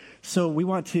So we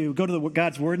want to go to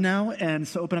God's Word now, and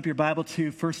so open up your Bible to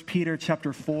 1 Peter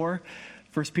chapter 4,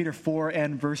 1 Peter 4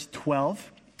 and verse 12.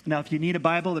 Now, if you need a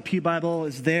Bible, the Pew Bible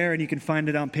is there, and you can find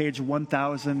it on page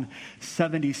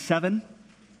 1077.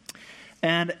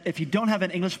 And if you don't have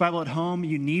an English Bible at home,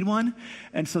 you need one.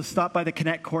 And so stop by the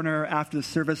Connect Corner after the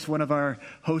service. One of our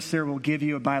hosts there will give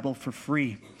you a Bible for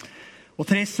free. Well,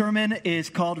 today's sermon is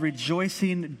called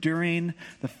Rejoicing During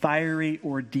the Fiery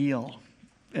Ordeal.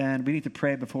 And we need to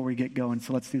pray before we get going,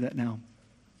 so let's do that now.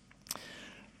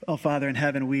 Oh, Father in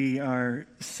heaven, we are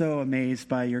so amazed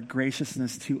by your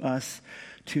graciousness to us,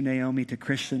 to Naomi, to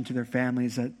Christian, to their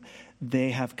families, that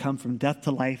they have come from death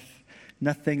to life,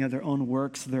 nothing of their own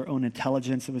works, their own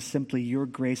intelligence. It was simply your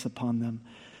grace upon them.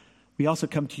 We also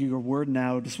come to your word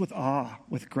now just with awe,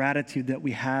 with gratitude that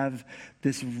we have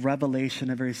this revelation,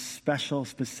 a very special,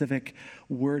 specific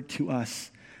word to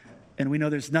us. And we know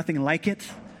there's nothing like it.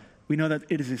 We know that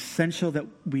it is essential that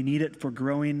we need it for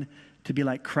growing to be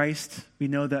like Christ. We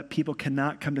know that people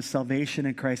cannot come to salvation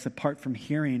in Christ apart from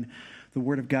hearing the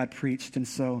word of God preached. And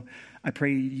so I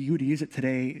pray you to use it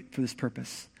today for this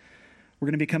purpose. We're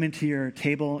going to be coming to your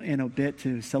table in a bit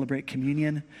to celebrate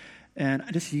communion. And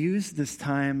I just use this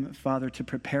time, Father, to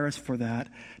prepare us for that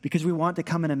because we want to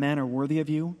come in a manner worthy of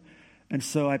you. And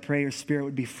so I pray your Spirit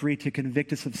would be free to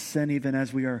convict us of sin even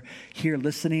as we are here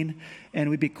listening. And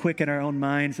we'd be quick in our own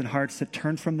minds and hearts to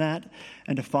turn from that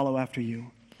and to follow after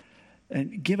you.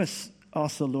 And give us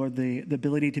also, Lord, the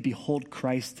ability to behold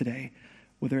Christ today,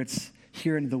 whether it's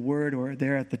here in the Word or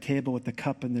there at the table with the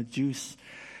cup and the juice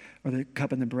or the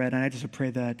cup and the bread. And I just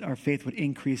pray that our faith would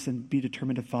increase and be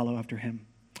determined to follow after him.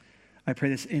 I pray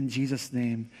this in Jesus'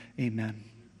 name, amen.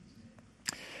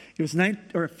 It was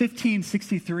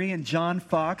 1563, and John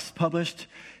Fox published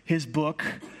his book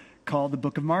called The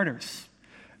Book of Martyrs.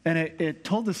 And it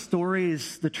told the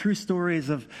stories, the true stories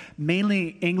of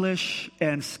mainly English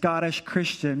and Scottish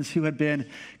Christians who had been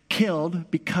killed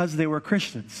because they were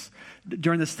Christians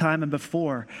during this time and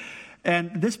before.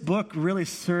 And this book really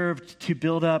served to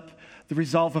build up the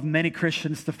resolve of many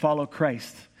Christians to follow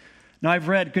Christ. Now, I've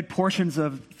read good portions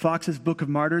of Fox's Book of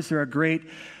Martyrs. There are great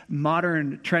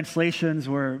modern translations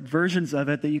or versions of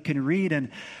it that you can read. And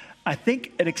I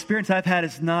think an experience I've had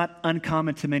is not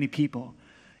uncommon to many people.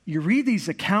 You read these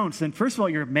accounts, and first of all,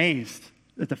 you're amazed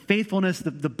at the faithfulness,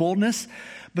 the boldness.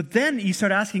 But then you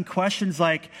start asking questions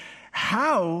like,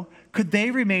 how could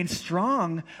they remain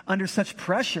strong under such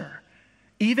pressure,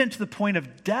 even to the point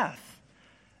of death?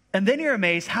 And then you're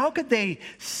amazed, how could they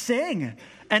sing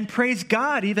and praise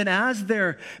God even as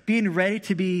they're being ready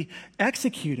to be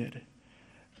executed?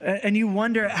 And you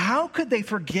wonder, how could they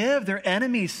forgive their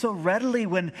enemies so readily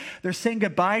when they're saying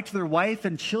goodbye to their wife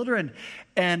and children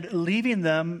and leaving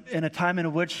them in a time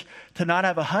in which to not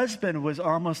have a husband was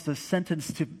almost a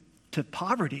sentence to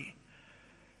poverty?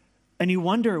 And you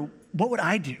wonder, what would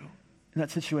I do in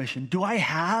that situation? Do I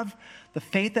have the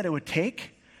faith that it would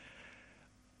take?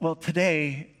 Well,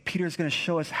 today, Peter is going to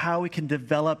show us how we can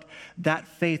develop that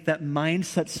faith, that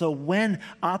mindset. So when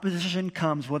opposition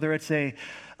comes, whether it's a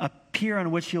pier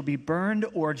on which you'll be burned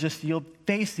or just you'll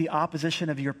face the opposition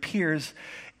of your peers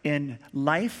in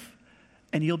life,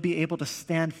 and you'll be able to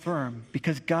stand firm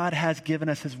because God has given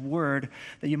us his word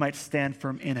that you might stand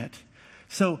firm in it.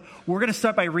 So we're going to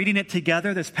start by reading it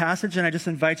together, this passage, and I just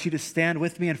invite you to stand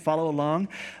with me and follow along.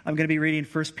 I'm going to be reading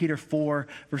 1 Peter 4,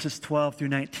 verses 12 through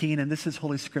 19, and this is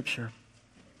Holy Scripture.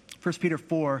 1 Peter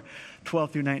 4,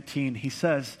 12 through 19, he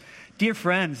says, "Dear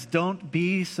friends, don't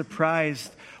be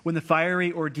surprised when the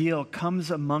fiery ordeal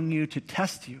comes among you to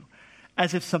test you,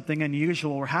 as if something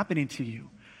unusual were happening to you.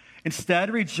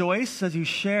 Instead, rejoice as you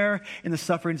share in the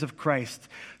sufferings of Christ,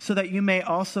 so that you may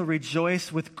also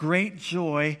rejoice with great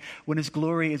joy when his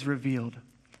glory is revealed.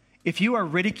 If you are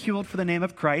ridiculed for the name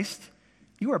of Christ,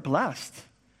 you are blessed,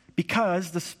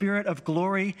 because the Spirit of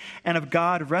glory and of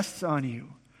God rests on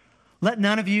you. Let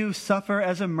none of you suffer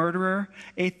as a murderer,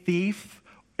 a thief,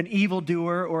 an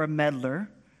evildoer, or a meddler.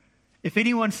 If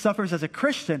anyone suffers as a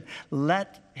Christian,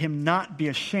 let him not be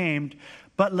ashamed,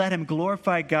 but let him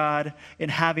glorify God in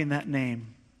having that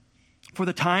name. For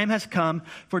the time has come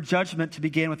for judgment to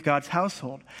begin with God's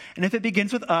household. And if it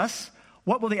begins with us,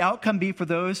 what will the outcome be for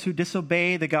those who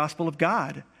disobey the gospel of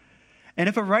God? And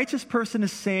if a righteous person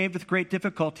is saved with great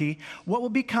difficulty, what will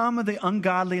become of the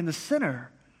ungodly and the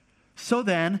sinner? So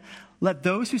then, let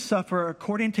those who suffer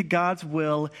according to God's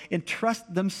will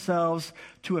entrust themselves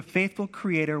to a faithful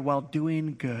Creator while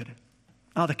doing good.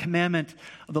 Oh, the commandment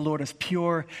of the Lord is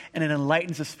pure, and it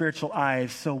enlightens the spiritual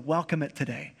eyes. So welcome it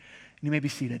today. And you may be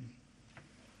seated.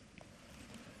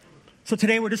 So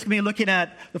today we're just going to be looking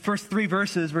at the first three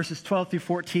verses, verses 12 through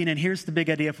 14, and here's the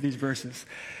big idea for these verses.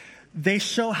 they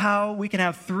show how we can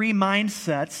have three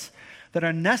mindsets that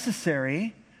are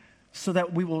necessary so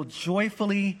that we will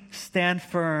joyfully stand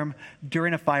firm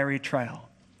during a fiery trial.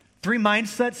 Three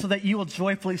mindsets so that you will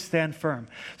joyfully stand firm.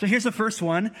 So here's the first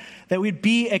one, that we'd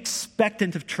be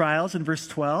expectant of trials in verse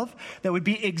 12, that we'd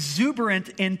be exuberant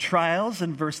in trials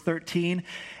in verse 13,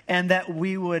 and that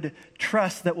we would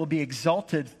trust that we'll be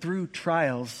exalted through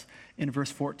trials in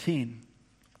verse 14.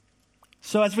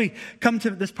 So as we come to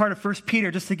this part of 1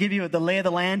 Peter, just to give you the lay of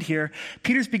the land here,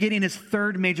 Peter's beginning his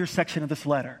third major section of this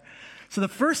letter. So the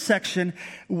first section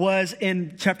was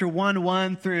in chapter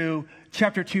 1 through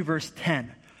chapter 2, verse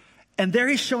 10. And there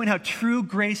he's showing how true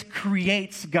grace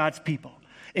creates God's people.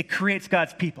 It creates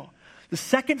God's people. The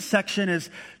second section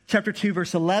is chapter 2,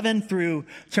 verse 11 through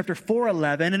chapter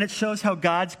 4:11, and it shows how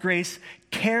God's grace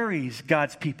carries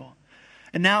God's people.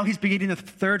 And now he's beginning the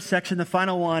third section, the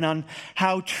final one, on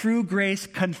how true grace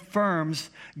confirms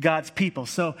God's people.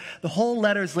 So the whole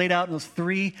letter is laid out in those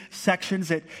three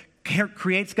sections. It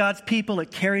creates God's people,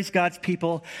 it carries God's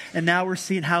people, and now we're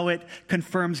seeing how it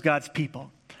confirms God's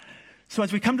people. So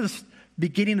as we come to this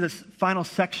beginning of this final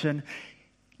section,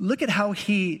 look at how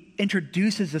he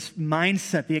introduces this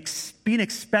mindset, being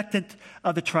expectant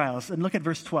of the trials. And look at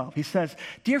verse 12. He says,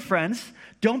 "Dear friends,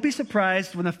 don't be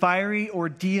surprised when the fiery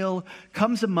ordeal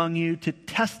comes among you to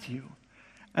test you,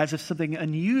 as if something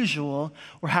unusual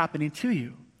were happening to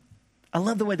you." I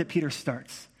love the way that Peter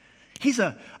starts. He's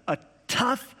a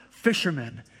tough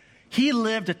fisherman. He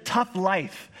lived a tough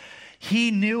life.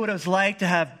 He knew what it was like to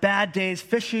have bad days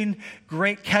fishing,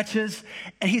 great catches,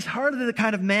 and he's hardly the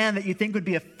kind of man that you think would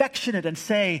be affectionate and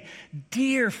say,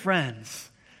 "Dear friends."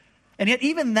 And yet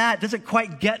even that doesn't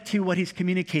quite get to what he's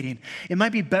communicating. It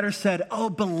might be better said,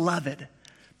 "Oh, beloved,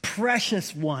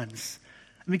 precious ones."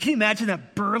 I mean, can you imagine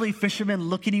that burly fisherman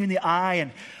looking you in the eye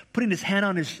and putting his hand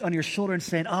on your shoulder and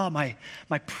saying, "Oh, my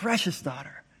precious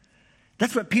daughter."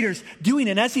 That's what Peter's doing.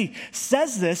 And as he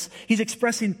says this, he's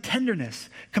expressing tenderness,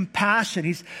 compassion.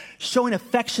 He's showing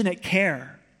affectionate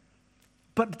care.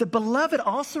 But the beloved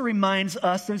also reminds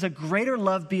us there's a greater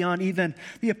love beyond even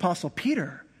the Apostle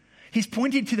Peter. He's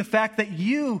pointing to the fact that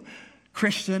you,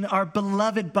 Christian, are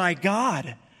beloved by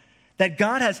God, that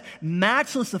God has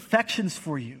matchless affections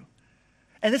for you.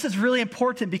 And this is really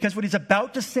important because what he's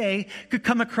about to say could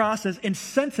come across as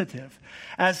insensitive,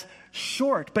 as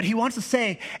short. But he wants to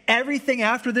say everything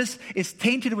after this is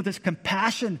tainted with this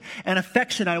compassion and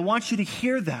affection. I want you to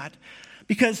hear that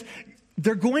because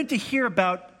they're going to hear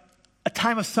about a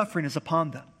time of suffering is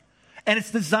upon them. And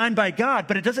it's designed by God,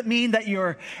 but it doesn't mean that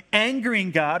you're angering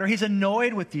God or he's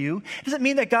annoyed with you. It doesn't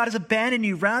mean that God has abandoned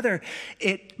you. Rather,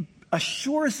 it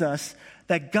assures us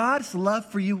that God's love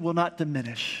for you will not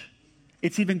diminish.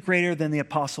 It's even greater than the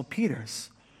Apostle Peter's.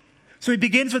 So he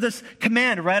begins with this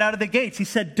command right out of the gates. He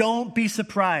said, "Don't be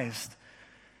surprised."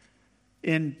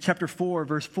 In chapter 4,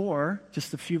 verse 4,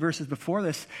 just a few verses before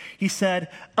this, he said,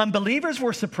 unbelievers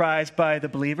were surprised by the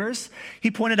believers.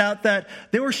 He pointed out that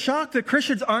they were shocked that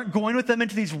Christians aren't going with them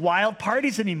into these wild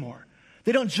parties anymore.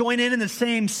 They don't join in the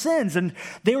same sins. And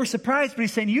they were surprised, but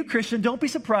he's saying, you Christian, don't be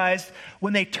surprised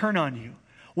when they turn on you,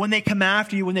 when they come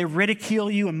after you, when they ridicule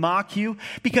you and mock you,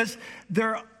 because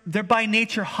they're by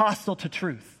nature hostile to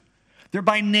truth. They're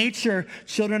by nature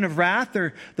children of wrath.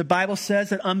 The Bible says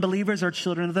that unbelievers are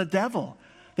children of the devil.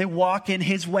 They walk in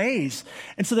his ways.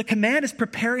 And so the command is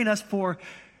preparing us for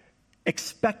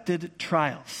expected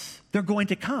trials. They're going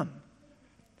to come.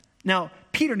 Now,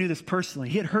 Peter knew this personally.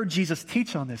 He had heard Jesus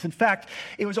teach on this. In fact,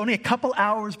 it was only a couple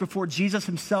hours before Jesus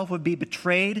himself would be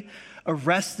betrayed,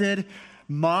 arrested,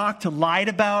 mocked, lied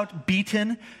about,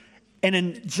 beaten. And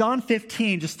in John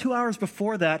 15, just 2 hours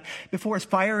before that, before his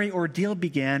fiery ordeal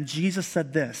began, Jesus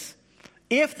said this,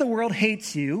 "If the world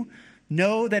hates you,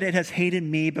 know that it has hated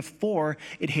me before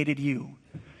it hated you.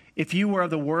 If you were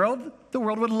of the world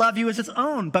would love you as its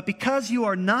own. But because you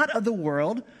are not of the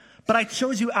world, but I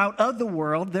chose you out of the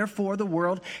world, therefore the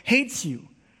world hates you.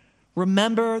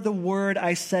 Remember the word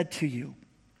I said to you.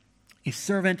 A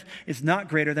servant is not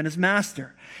greater than his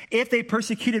master. If they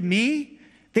persecuted me,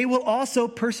 they will also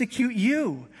persecute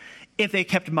you. If they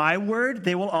kept my word,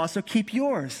 they will also keep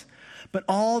yours. But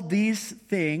all these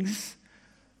things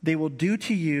they will do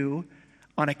to you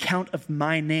on account of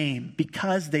my name,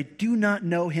 because they do not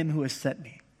know him who has sent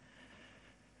me."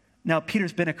 Now,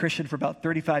 Peter's been a Christian for about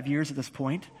 35 years at this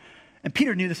point, and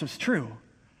Peter knew this was true.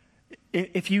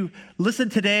 If you listen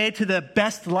today to the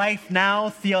best life now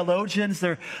theologians,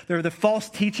 they're the false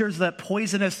teachers, that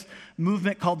poisonous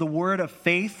movement called the word of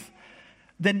faith,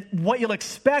 then what you'll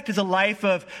expect is a life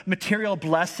of material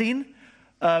blessing,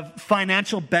 of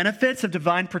financial benefits, of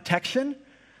divine protection.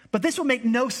 But this will make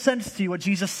no sense to you, what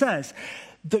Jesus says.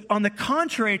 On the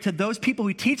contrary to those people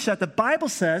who teach that, the Bible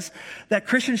says that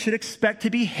Christians should expect to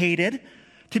be hated,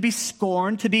 to be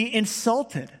scorned, to be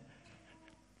insulted.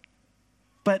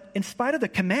 But in spite of the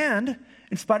command,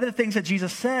 in spite of the things that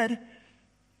Jesus said,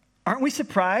 aren't we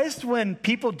surprised when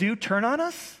people do turn on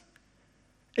us?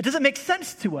 It doesn't make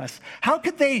sense to us. How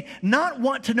could they not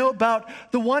want to know about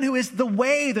the one who is the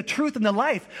way, the truth, and the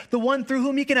life, the one through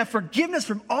whom you can have forgiveness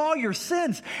from all your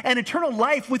sins and eternal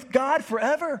life with God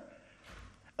forever?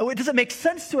 Oh, it doesn't make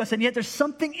sense to us, and yet there's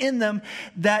something in them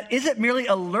that isn't merely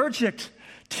allergic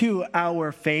to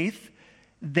our faith.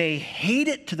 They hate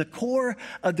it to the core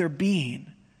of their being.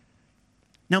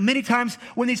 Now, many times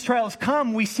when these trials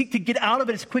come, we seek to get out of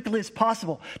it as quickly as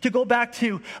possible, to go back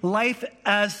to life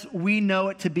as we know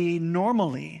it to be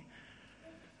normally.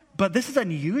 But this is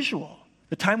unusual.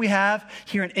 The time we have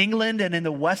here in England and in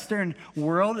the Western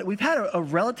world, we've had a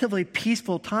relatively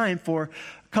peaceful time for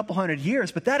a couple hundred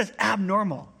years, but that is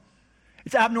abnormal.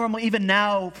 It's abnormal even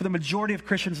now for the majority of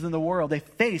Christians in the world. They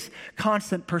face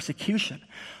constant persecution.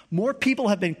 More people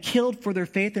have been killed for their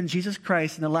faith in Jesus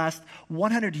Christ in the last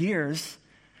 100 years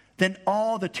than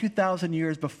all the 2,000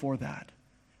 years before that.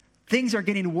 Things are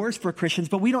getting worse for Christians,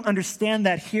 but we don't understand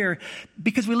that here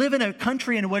because we live in a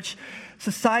country in which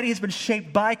society has been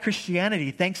shaped by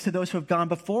Christianity, thanks to those who have gone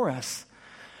before us.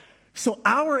 So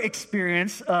our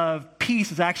experience of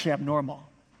peace is actually abnormal.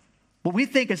 What we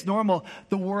think is normal,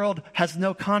 the world has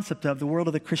no concept of, the world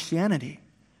of the Christianity.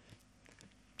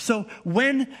 So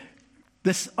when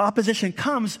this opposition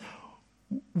comes,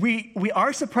 we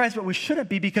are surprised, but we shouldn't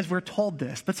be because we're told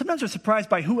this. But sometimes we're surprised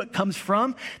by who it comes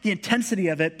from, the intensity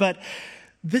of it. But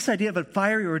this idea of a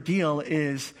fiery ordeal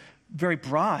is very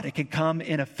broad. It can come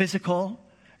in a physical,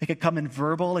 it can come in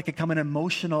verbal, it can come in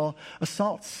emotional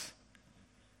assaults.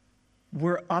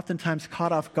 We're oftentimes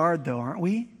caught off guard, though, aren't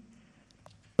we?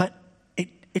 But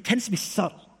it tends to be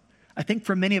subtle. I think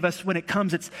for many of us, when it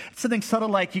comes, it's something subtle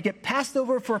like you get passed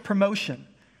over for a promotion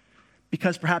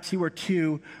because perhaps you were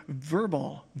too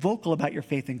vocal about your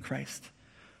faith in Christ.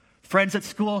 Friends at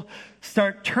school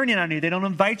start turning on you. They don't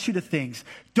invite you to things.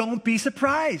 Don't be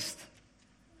surprised.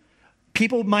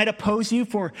 People might oppose you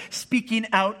for speaking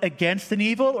out against an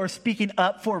evil or speaking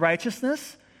up for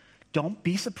righteousness. Don't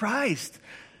be surprised.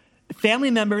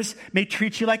 Family members may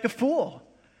treat you like a fool.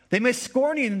 They may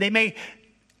scorn you and they may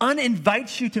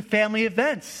uninvite you to family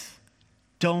events.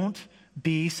 Don't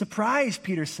be surprised,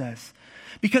 Peter says.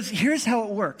 Because here's how it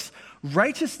works.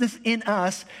 Righteousness in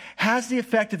us has the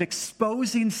effect of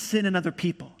exposing sin in other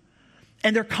people.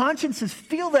 And their consciences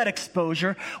feel that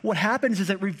exposure. What happens is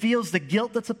it reveals the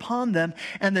guilt that's upon them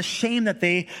and the shame that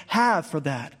they have for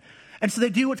that. And so they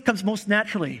do what comes most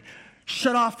naturally.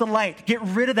 Shut off the light. Get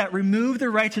rid of that. Remove the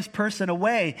righteous person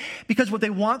away. Because what they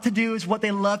want to do is what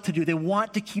they love to do. They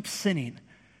want to keep sinning.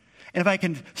 And if I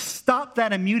can stop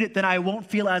that and mute it, then I won't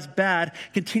feel as bad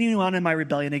continuing on in my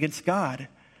rebellion against God.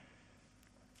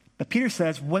 But Peter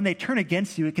says when they turn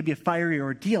against you, it can be a fiery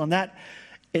ordeal. And that,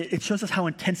 it shows us how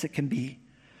intense it can be.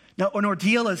 Now, an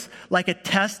ordeal is like a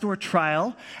test or a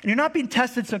trial. And you're not being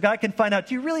tested so God can find out,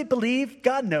 do you really believe?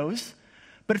 God knows.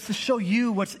 But it's to show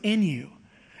you what's in you.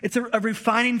 It's a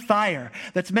refining fire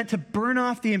that's meant to burn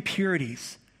off the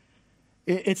impurities.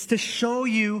 It's to show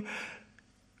you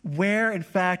where, in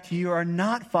fact, you are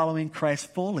not following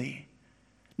Christ fully.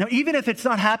 Now, even if it's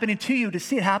not happening to you, to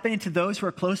see it happening to those who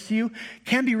are close to you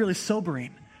can be really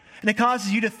sobering. And it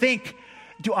causes you to think,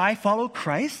 do I follow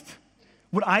Christ?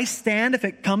 Would I stand if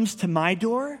it comes to my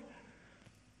door?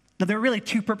 Now, there are really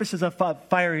two purposes of a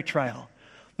fiery trial.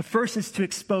 The first is to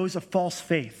expose a false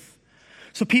faith.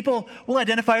 So people will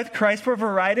identify with Christ for a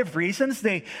variety of reasons.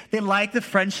 They like the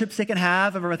friendships they can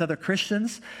have with other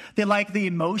Christians. They like the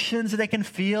emotions that they can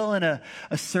feel in a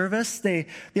service. They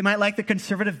might like the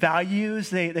conservative values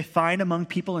they find among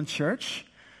people in church.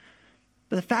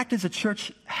 But the fact is the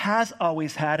church has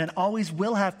always had and always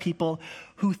will have people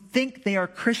who think they are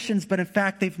Christians, but in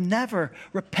fact they've never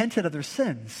repented of their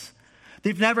sins.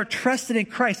 They've never trusted in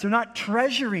Christ. They're not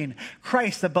treasuring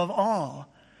Christ above all.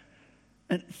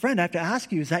 And friend, I have to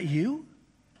ask you, is that you?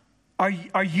 Are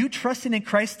you trusting in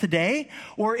Christ today?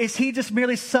 Or is he just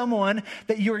merely someone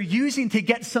that you're using to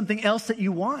get something else that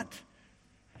you want?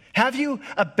 Have you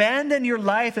abandoned your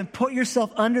life and put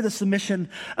yourself under the submission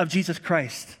of Jesus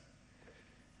Christ?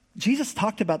 Jesus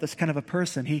talked about this kind of a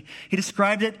person. He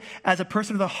described it as a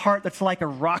person with a heart that's like a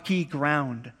rocky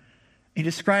ground. He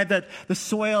described that the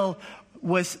soil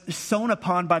was sown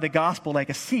upon by the gospel like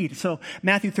a seed. So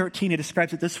Matthew 13, he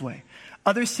describes it this way.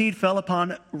 Other seed fell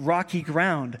upon rocky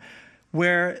ground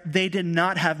where they did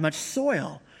not have much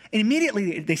soil. And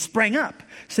immediately they sprang up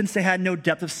since they had no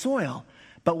depth of soil.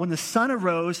 But when the sun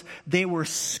arose, they were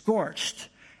scorched.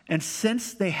 And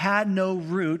since they had no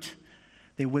root,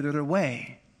 they withered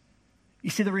away. You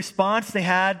see, the response they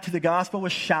had to the gospel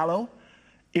was shallow.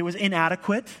 It was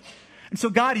inadequate. And so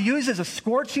God uses a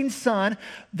scorching sun,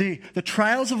 the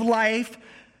trials of life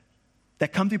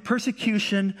that come through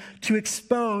persecution, to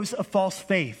expose a false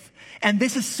faith. And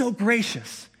this is so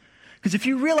gracious. Because if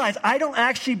you realize, I don't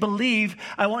actually believe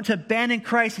I want to abandon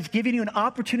Christ, he's giving you an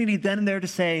opportunity then and there to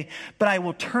say, but I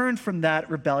will turn from that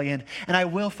rebellion and I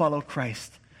will follow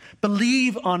Christ.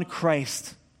 Believe on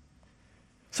Christ.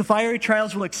 So fiery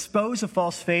trials will expose a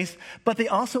false faith, but they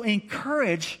also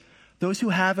encourage those who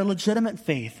have a legitimate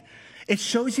faith. It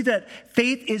shows you that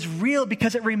faith is real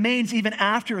because it remains even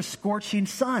after a scorching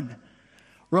sun.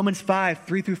 Romans 5,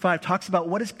 3-5 talks about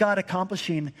what is God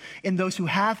accomplishing in those who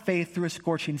have faith through a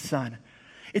scorching sun.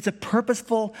 It's a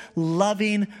purposeful,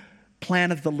 loving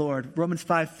plan of the Lord. Romans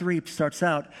 5:3 starts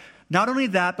out, not only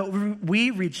that, but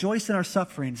we rejoice in our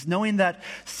sufferings, knowing that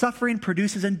suffering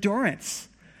produces endurance.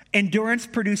 Endurance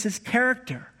produces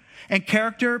character, and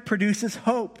character produces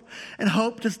hope. And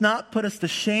hope does not put us to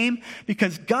shame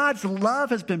because God's love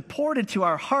has been poured into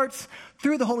our hearts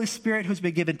through the Holy Spirit who's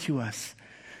been given to us.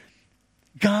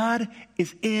 God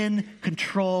is in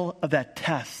control of that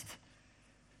test.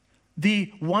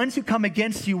 The ones who come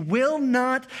against you will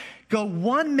not go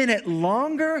 1 minute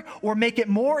longer or make it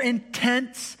more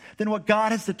intense than what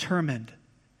God has determined.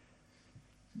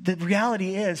 The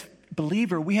reality is,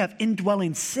 believer, we have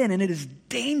indwelling sin and it is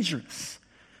dangerous.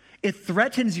 It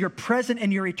threatens your present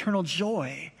and your eternal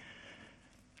joy.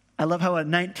 I love how a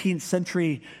 19th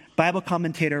century Bible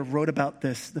commentator wrote about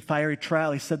this, the fiery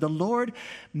trial. He said, the Lord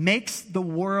makes the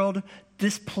world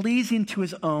displeasing to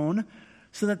his own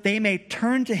so that they may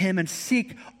turn to him and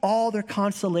seek all their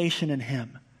consolation in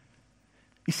him.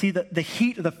 You see, the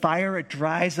heat of the fire, it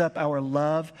dries up our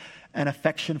love and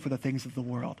affection for the things of the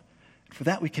world. For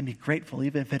that we can be grateful,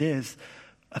 even if it is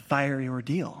a fiery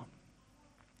ordeal.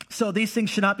 So these things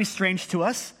should not be strange to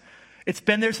us. It's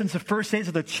been there since the first days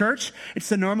of the church. It's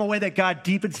the normal way that God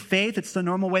deepens faith. It's the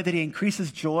normal way that he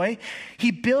increases joy.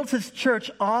 He builds his church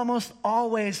almost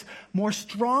always more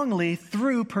strongly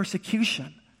through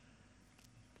persecution.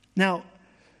 Now,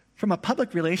 from a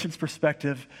public relations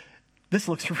perspective, this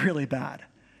looks really bad.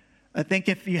 I think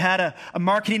if you had a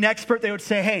marketing expert, they would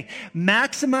say, hey,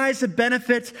 maximize the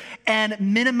benefits and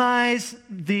minimize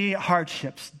the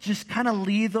hardships. Just kind of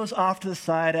leave those off to the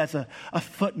side as a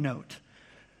footnote.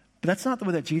 But that's not the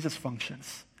way that Jesus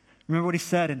functions. Remember what he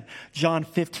said in John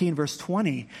 15, verse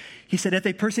 20. He said, if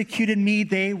they persecuted me,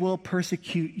 they will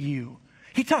persecute you.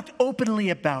 He talked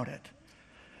openly about it.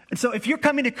 And so if you're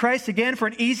coming to Christ again for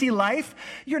an easy life,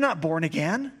 you're not born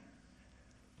again.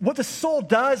 What the soul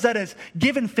does that is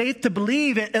given faith to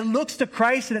believe, it looks to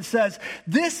Christ and it says,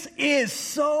 this is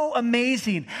so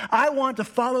amazing. I want to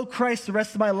follow Christ the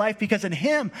rest of my life because in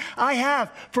him I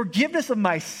have forgiveness of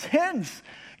my sins.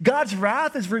 God's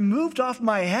wrath is removed off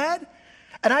my head,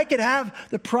 and I can have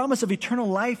the promise of eternal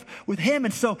life with him.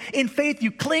 And so in faith,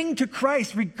 you cling to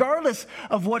Christ regardless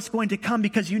of what's going to come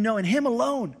because you know in him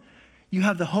alone, you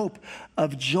have the hope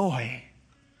of joy.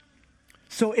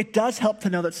 So it does help to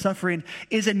know that suffering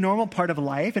is a normal part of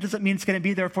life. It doesn't mean it's going to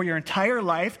be there for your entire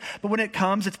life, but when it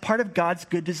comes, it's part of God's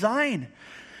good design.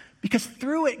 Because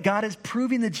through it, God is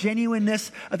proving the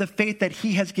genuineness of the faith that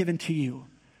he has given to you.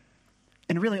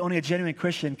 And really, only a genuine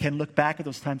Christian can look back at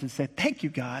those times and say, thank you,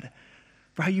 God,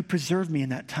 for how you preserved me in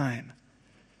that time.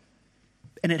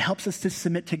 And it helps us to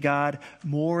submit to God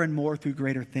more and more through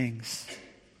greater things.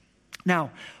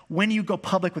 Now, when you go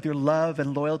public with your love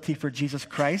and loyalty for Jesus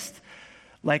Christ,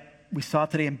 like we saw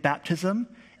today in baptism,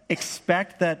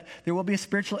 expect that there will be a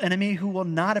spiritual enemy who will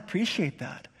not appreciate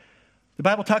that. The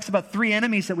Bible talks about 3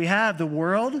 enemies that we have: the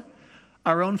world,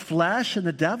 our own flesh, and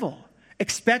the devil.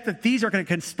 Expect that these are going to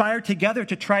conspire together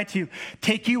to try to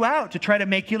take you out, to try to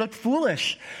make you look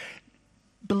foolish.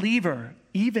 Believer,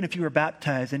 even if you were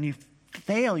baptized and you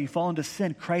fail, you fall into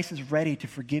sin, Christ is ready to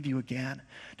forgive you again,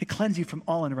 to cleanse you from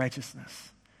all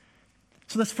unrighteousness.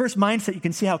 So this first mindset, you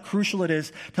can see how crucial it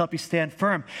is to help you stand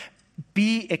firm.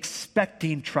 Be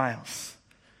expecting trials.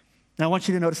 Now I want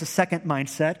you to notice a second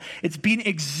mindset. It's being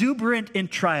exuberant in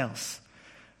trials.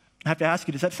 I have to ask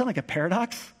you, does that sound like a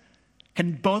paradox?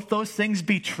 Can both those things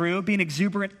be true, being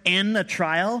exuberant in a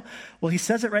trial? Well, he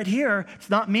says it right here. It's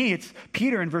not me, it's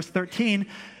Peter in verse 13.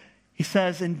 He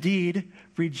says, indeed,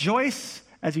 rejoice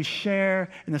as you share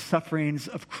in the sufferings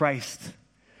of Christ.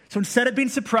 So instead of being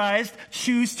surprised,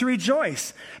 choose to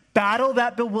rejoice. Battle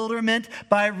that bewilderment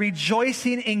by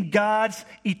rejoicing in God's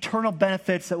eternal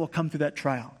benefits that will come through that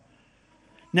trial.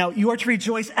 Now, you are to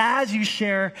rejoice as you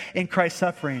share in Christ's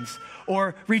sufferings,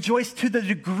 or rejoice to the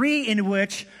degree in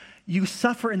which you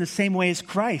suffer in the same way as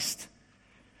Christ.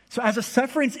 So as the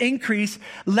sufferings increase,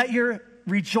 let your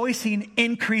rejoicing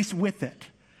increase with it,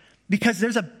 because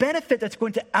there's a benefit that's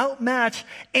going to outmatch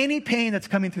any pain that's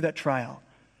coming through that trial.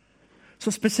 So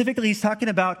specifically, he's talking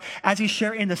about as you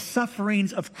share in the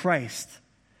sufferings of Christ.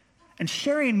 And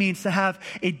sharing means to have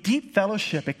a deep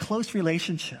fellowship, a close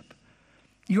relationship.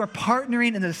 You are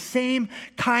partnering in the same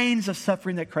kinds of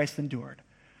suffering that Christ endured.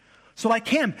 So like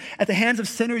him, at the hands of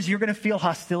sinners, you're going to feel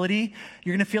hostility.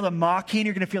 You're going to feel the mocking.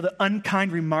 You're going to feel the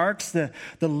unkind remarks, the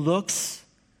looks.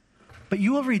 But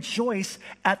you will rejoice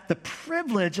at the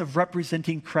privilege of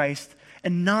representing Christ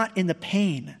and not in the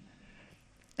pain.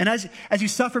 And as you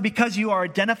suffer because you are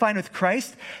identifying with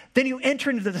Christ, then you enter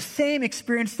into the same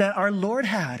experience that our Lord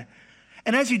had.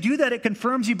 And as you do that, it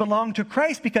confirms you belong to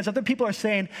Christ, because other people are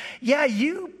saying, yeah,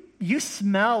 you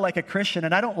smell like a Christian,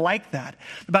 and I don't like that.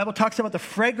 The Bible talks about the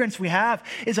fragrance we have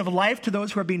is of life to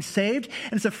those who are being saved,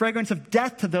 and it's a fragrance of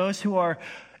death to those who are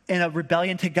in a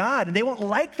rebellion to God. And they won't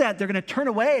like that. They're going to turn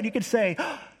away, and you can say,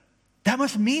 oh, that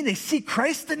must mean they see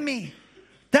Christ in me.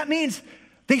 That means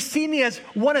they see me as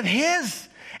one of his.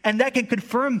 And that can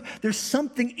confirm there's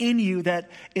something in you that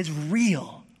is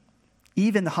real.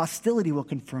 Even the hostility will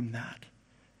confirm that.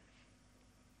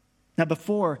 Now,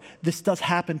 before this does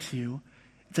happen to you,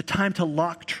 it's a time to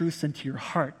lock truths into your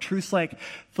heart. Truths like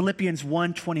Philippians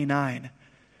 1:29.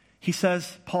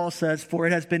 Paul says, for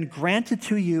it has been granted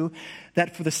to you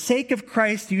that for the sake of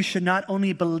Christ you should not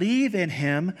only believe in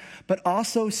him, but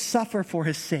also suffer for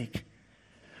his sake.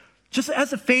 Just as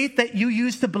the faith that you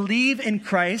use to believe in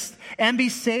Christ and be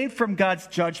saved from God's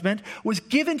judgment was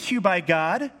given to you by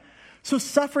God, so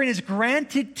suffering is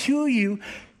granted to you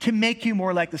to make you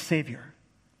more like the Savior.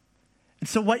 And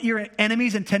so what your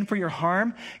enemies intend for your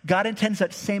harm, God intends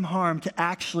that same harm to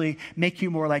actually make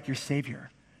you more like your Savior.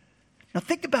 Now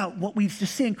think about what we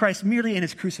just see in Christ merely in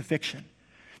his crucifixion.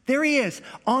 There he is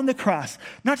on the cross,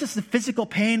 not just the physical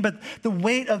pain, but the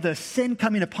weight of the sin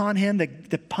coming upon him,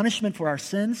 the punishment for our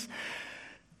sins.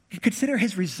 You consider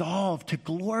his resolve to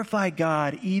glorify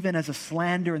God even as the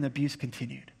slander and the abuse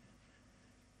continued.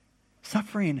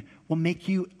 Suffering will make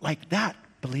you like that,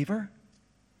 believer.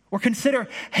 Or consider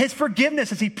his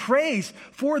forgiveness as he prays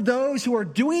for those who are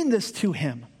doing this to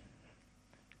him.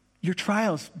 Your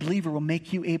trials, believer, will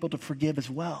make you able to forgive as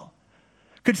well.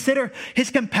 Consider his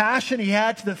compassion he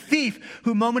had to the thief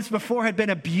who moments before had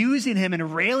been abusing him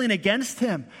and railing against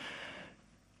him.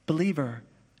 Believer,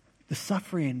 the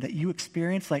suffering that you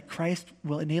experience like Christ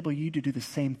will enable you to do the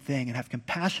same thing and have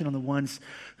compassion on the ones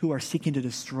who are seeking to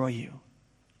destroy you.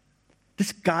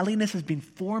 This godliness has been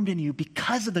formed in you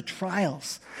because of the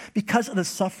trials, because of the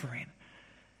suffering.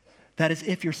 That is,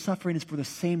 if your suffering is for the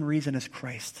same reason as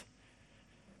Christ.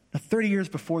 Now, 30 years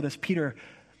before this, Peter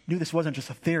knew this wasn't just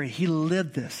a theory. He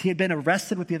lived this. He had been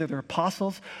arrested with the other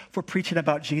apostles for preaching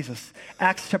about Jesus.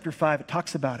 Acts chapter 5, it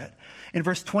talks about it. In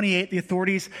verse 28, the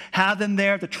authorities have them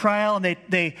there at the trial, and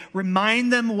they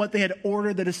remind them what they had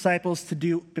ordered the disciples to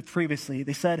do previously.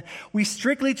 They said, we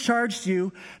strictly charged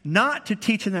you not to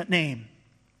teach in that name.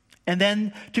 And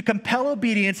then to compel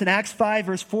obedience, in Acts 5,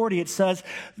 verse 40, it says,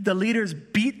 the leaders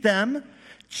beat them,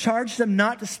 charged them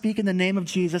not to speak in the name of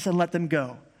Jesus, and let them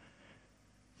go.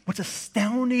 What's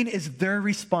astounding is their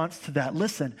response to that.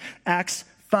 Listen, Acts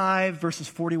 5, verses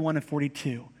 41 and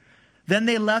 42. Then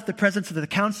they left the presence of the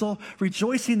council,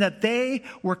 rejoicing that they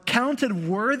were counted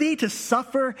worthy to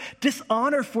suffer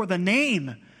dishonor for the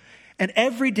name. And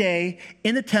every day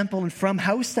in the temple and from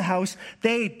house to house,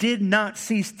 they did not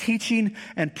cease teaching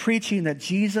and preaching that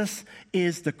Jesus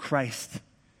is the Christ.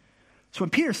 So when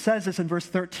Peter says this in verse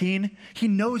 13, he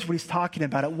knows what he's talking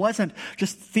about. It wasn't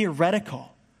just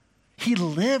theoretical. He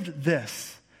lived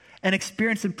this and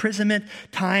experienced imprisonment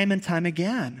time and time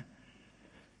again.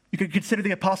 You could consider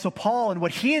the Apostle Paul and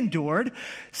what he endured.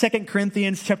 2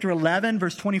 Corinthians chapter 11,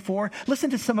 verse 24. Listen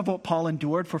to some of what Paul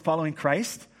endured for following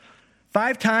Christ.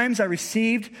 5 times I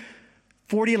received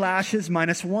 40 lashes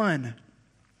minus 1.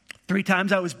 3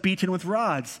 times I was beaten with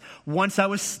rods. Once I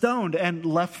was stoned and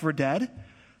left for dead.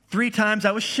 3 times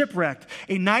I was shipwrecked.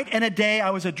 A night and a day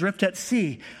I was adrift at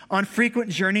sea, on frequent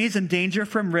journeys in danger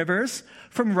from rivers,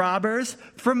 from robbers,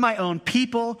 from my own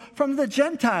people, from the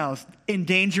Gentiles, in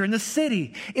danger in the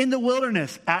city, in the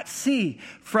wilderness, at sea,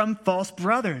 from false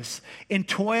brothers, in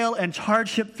toil and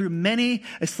hardship through many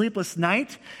a sleepless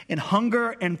night, in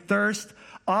hunger and thirst,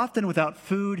 often without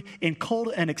food, in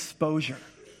cold and exposure.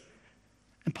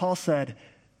 And Paul said,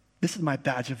 this is my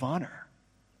badge of honor.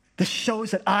 This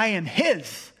shows that I am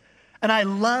his. And I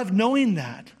love knowing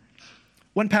that.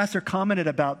 One pastor commented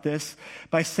about this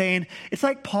by saying, it's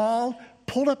like Paul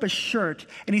pulled up a shirt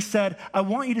and he said, I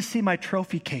want you to see my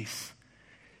trophy case.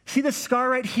 See this scar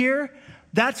right here?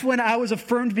 That's when I was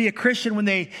affirmed to be a Christian, when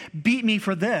they beat me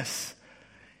for this.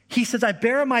 He says, I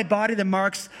bear on my body the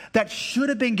marks that should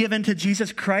have been given to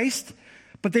Jesus Christ,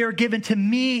 but they are given to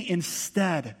me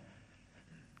instead.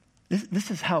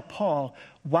 This is how Paul,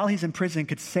 while he's in prison,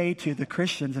 could say to the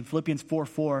Christians in Philippians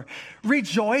 4:4,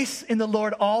 rejoice in the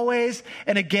Lord always,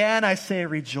 and again I say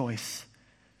rejoice.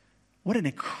 What an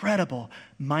incredible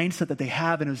mindset that they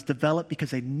have, and it was developed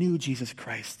because they knew Jesus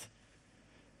Christ.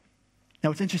 Now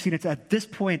what's interesting, it's at this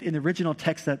point in the original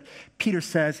text that Peter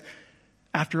says,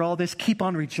 after all this, keep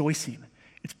on rejoicing.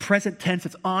 It's present tense,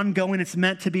 it's ongoing, it's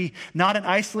meant to be not an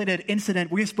isolated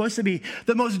incident. We're supposed to be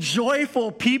the most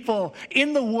joyful people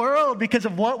in the world because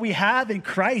of what we have in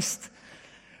Christ.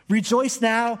 Rejoice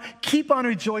now, keep on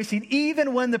rejoicing,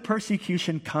 even when the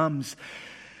persecution comes.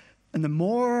 And the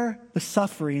more the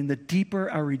suffering, the deeper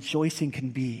our rejoicing can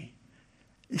be.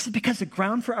 This is because the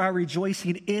ground for our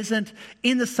rejoicing isn't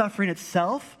in the suffering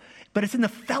itself, but it's in the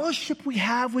fellowship we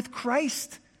have with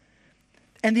Christ.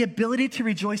 And the ability to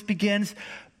rejoice begins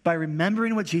by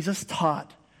remembering what Jesus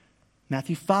taught.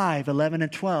 Matthew 5:11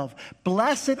 and 12.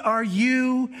 Blessed are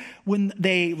you when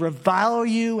they revile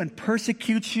you and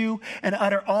persecute you and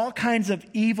utter all kinds of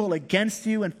evil against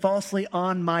you and falsely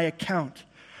on my account.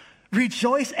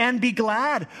 Rejoice and be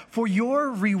glad, for your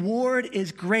reward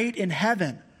is great in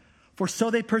heaven. For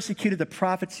so they persecuted the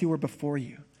prophets who were before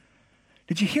you.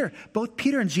 Did you hear? Both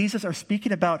Peter and Jesus are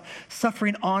speaking about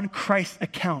suffering on Christ's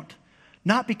account.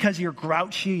 Not because you're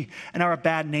grouchy and are a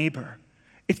bad neighbor.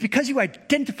 It's because you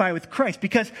identify with Christ,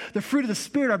 because the fruit of the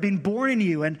Spirit are being born in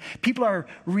you and people are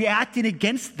reacting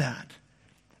against that.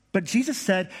 But Jesus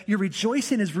said your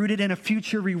rejoicing is rooted in a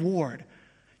future reward.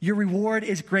 Your reward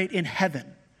is great in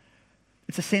heaven.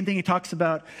 It's the same thing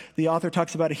the author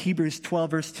talks about in Hebrews 12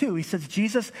 verse 2. He says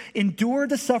Jesus endured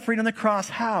the suffering on the cross.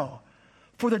 How?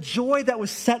 For the joy that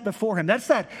was set before him. That's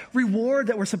that reward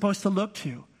that we're supposed to look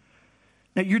to.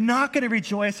 Now, you're not going to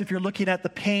rejoice if you're looking at the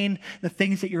pain, the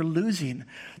things that you're losing.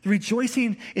 The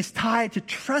rejoicing is tied to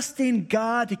trusting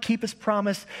God to keep his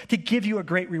promise to give you a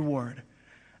great reward.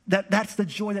 That's the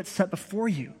joy that's set before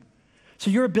you. So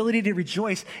your ability to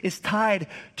rejoice is tied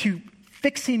to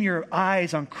fixing your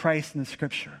eyes on Christ in the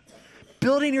Scripture,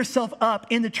 building yourself up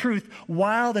in the truth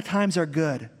while the times are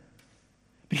good.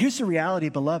 But here's the reality,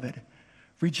 beloved.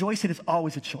 Rejoicing is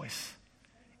always a choice.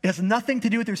 It has nothing to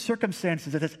do with your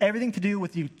circumstances. It has everything to do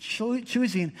with you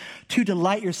choosing to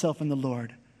delight yourself in the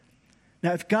Lord.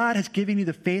 Now, if God has given you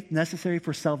the faith necessary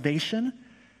for salvation,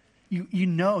 you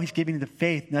know he's giving you the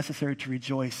faith necessary to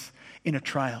rejoice in a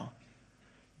trial.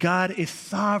 God is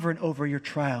sovereign over your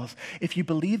trials. If you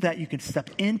believe that, you can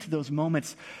step into those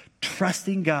moments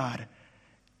trusting God.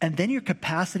 And then your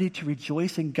capacity to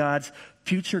rejoice in God's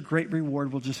future great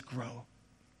reward will just grow.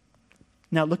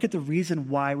 Now look at the reason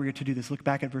why we're to do this. Look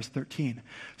back at verse 13.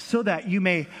 So that you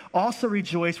may also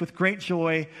rejoice with great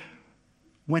joy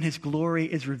when his glory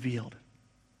is revealed.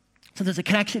 So there's a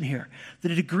connection here.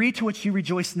 The degree to which you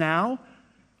rejoice now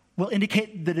will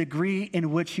indicate the degree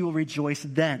in which you will rejoice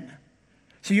then.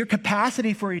 So your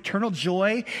capacity for eternal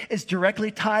joy is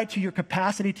directly tied to your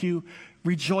capacity to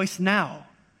rejoice now.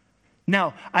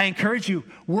 Now, I encourage you,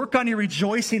 work on your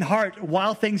rejoicing heart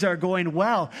while things are going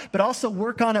well, but also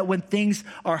work on it when things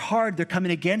are hard, they're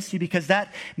coming against you, because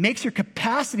that makes your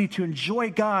capacity to enjoy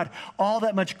God all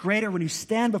that much greater when you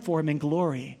stand before him in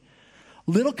glory.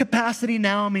 Little capacity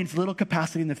now means little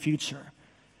capacity in the future.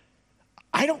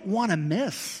 I don't want to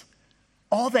miss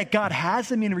all that God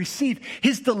has in me and receive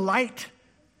his delight.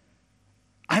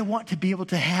 I want to be able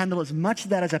to handle as much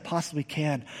of that as I possibly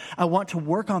can. I want to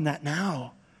work on that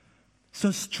now.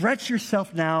 So stretch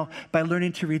yourself now by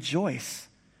learning to rejoice.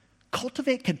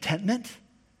 Cultivate contentment.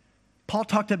 Paul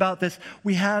talked about this.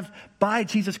 We have by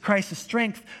Jesus Christ the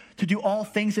strength to do all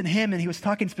things in him. And he was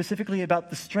talking specifically about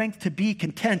the strength to be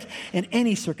content in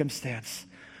any circumstance.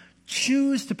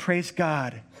 Choose to praise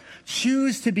God.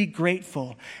 Choose to be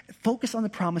grateful. Focus on the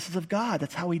promises of God.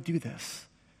 That's how we do this.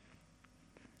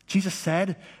 Jesus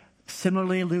said,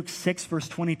 similarly, Luke 6, verse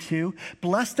 22,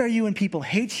 blessed are you when people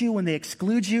hate you, when they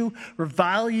exclude you,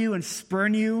 revile you, and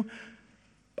spurn you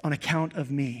on account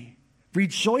of me.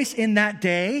 Rejoice in that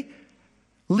day.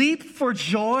 Leap for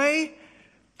joy,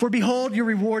 for behold, your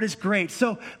reward is great.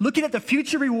 So looking at the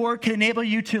future reward can enable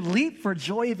you to leap for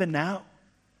joy even now.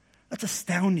 That's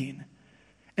astounding.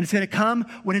 And it's going to come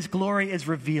when his glory is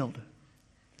revealed.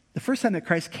 The first time that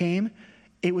Christ came,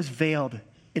 it was veiled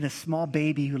in a small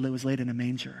baby who was laid in a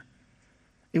manger.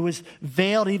 It was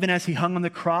veiled even as he hung on the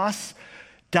cross.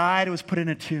 died, and was put in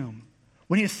a tomb.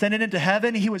 When he ascended into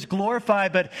heaven, he was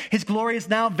glorified, but his glory is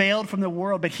now veiled from the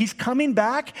world. But he's coming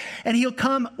back, and he'll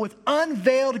come with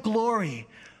unveiled glory.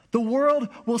 The world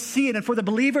will see it, and for the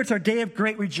believer, it's our day of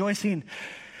great rejoicing.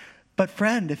 But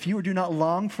friend, if you do not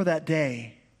long for that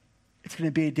day, it's going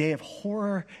to be a day of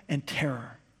horror and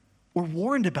terror. We're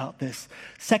warned about this.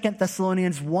 2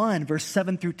 Thessalonians 1, verse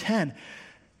 7 through 10.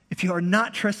 If you are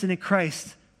not trusting in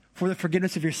Christ for the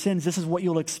forgiveness of your sins, this is what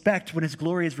you'll expect when his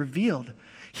glory is revealed.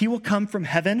 He will come from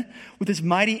heaven with his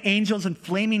mighty angels in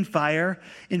flaming fire,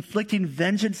 inflicting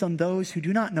vengeance on those who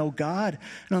do not know God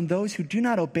and on those who do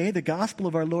not obey the gospel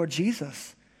of our Lord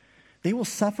Jesus. They will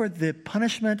suffer the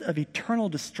punishment of eternal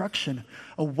destruction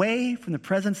away from the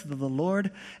presence of the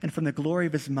Lord and from the glory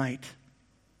of his might.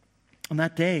 On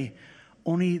that day,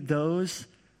 only those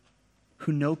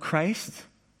who know Christ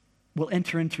will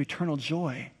enter into eternal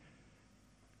joy.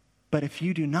 But if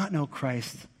you do not know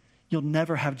Christ, you'll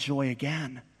never have joy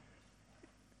again.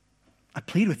 I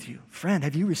plead with you, friend,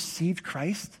 have you received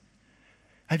Christ?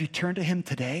 Have you turned to him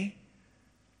today?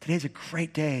 Today is a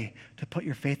great day to put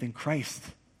your faith in Christ.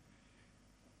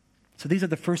 So these are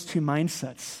the first two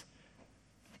mindsets.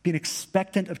 Being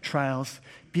expectant of trials,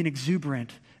 being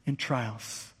exuberant in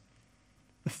trials.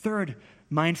 The third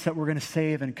mindset we're going to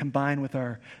save and combine with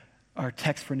our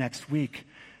text for next week,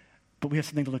 but we have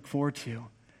something to look forward to.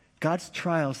 God's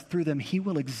trials, through them, he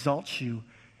will exalt you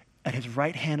at his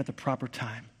right hand at the proper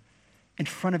time, in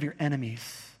front of your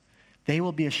enemies. They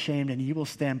will be ashamed and you will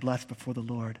stand blessed before the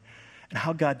Lord. And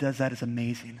how God does that is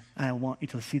amazing. And I want you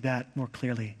to see that more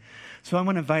clearly. So I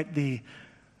want to invite the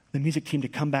music team to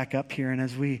come back up here. And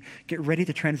as we get ready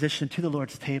to transition to the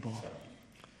Lord's table,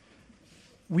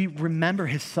 we remember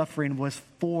his suffering was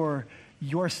for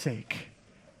your sake.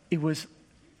 It was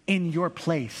in your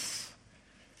place.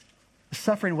 The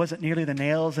suffering wasn't nearly the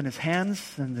nails in his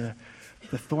hands and the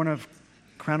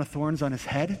crown of thorns on his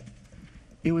head.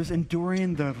 It was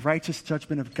enduring the righteous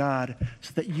judgment of God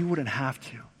so that you wouldn't have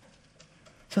to.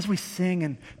 So as we sing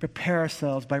and prepare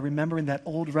ourselves by remembering that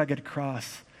old rugged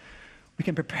cross, we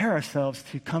can prepare ourselves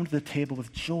to come to the table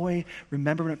with joy,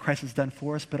 remembering what Christ has done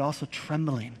for us, but also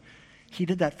trembling. He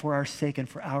did that for our sake and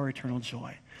for our eternal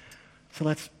joy. So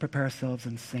let's prepare ourselves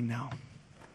and sing now.